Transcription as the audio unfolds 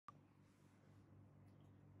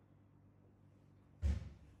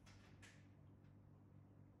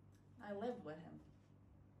I lived with him.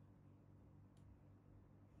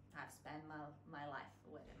 I've spent my life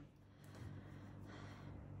with him.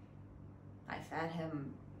 I fed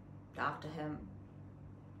him, talked to him,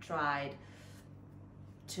 tried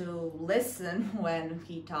to listen when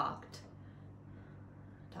he talked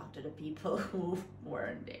to the people who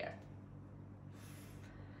weren't there.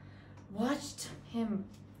 Watched him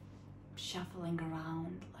shuffling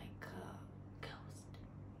around like a ghost.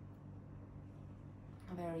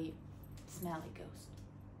 A very smelly ghost.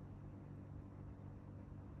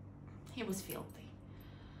 He was filthy.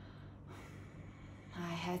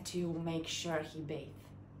 I had to make sure he bathed.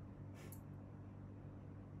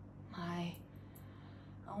 My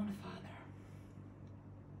own father.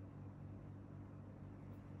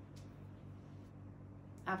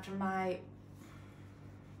 After my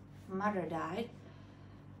mother died,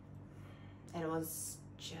 it was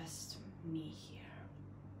just me here.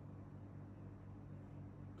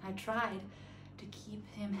 I tried to keep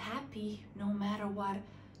him happy no matter what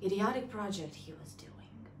idiotic project he was doing.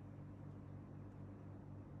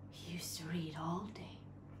 He used to read all day,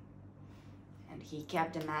 and he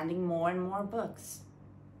kept demanding more and more books.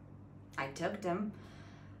 I took them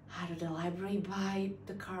out of the library by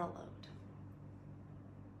the carload.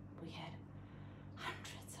 We had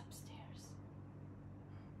hundreds upstairs.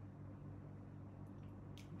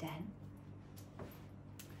 Then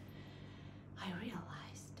I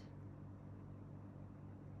realized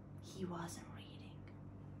he wasn't reading.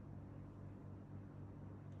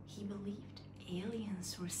 He believed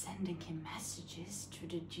aliens were sending him messages through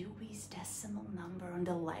the Dewey's Decimal Number on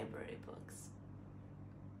the library books.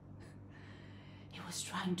 He was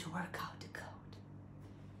trying to work out the code.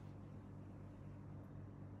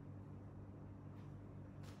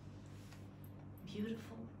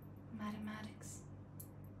 Beautiful mathematics.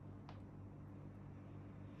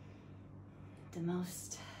 The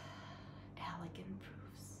most elegant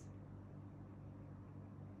proofs.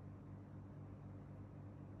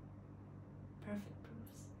 Perfect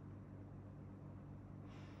proofs.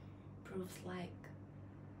 Proofs like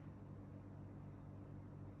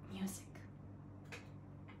music.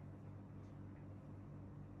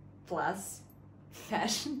 Plus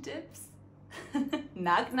fashion tips.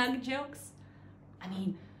 Knock-knock jokes. I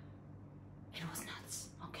mean, it was nuts,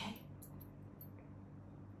 okay?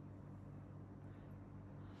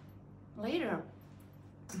 Later,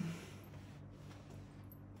 the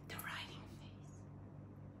writing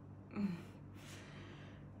phase.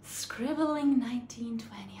 Scribbling 19,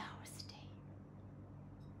 20 hours a day.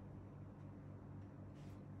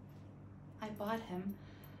 I bought him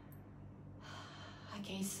a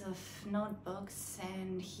case of notebooks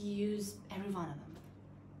and he used every one of them.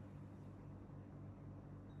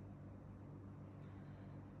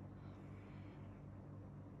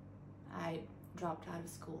 I dropped out of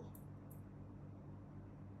school.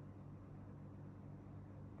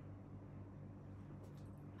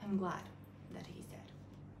 I'm glad.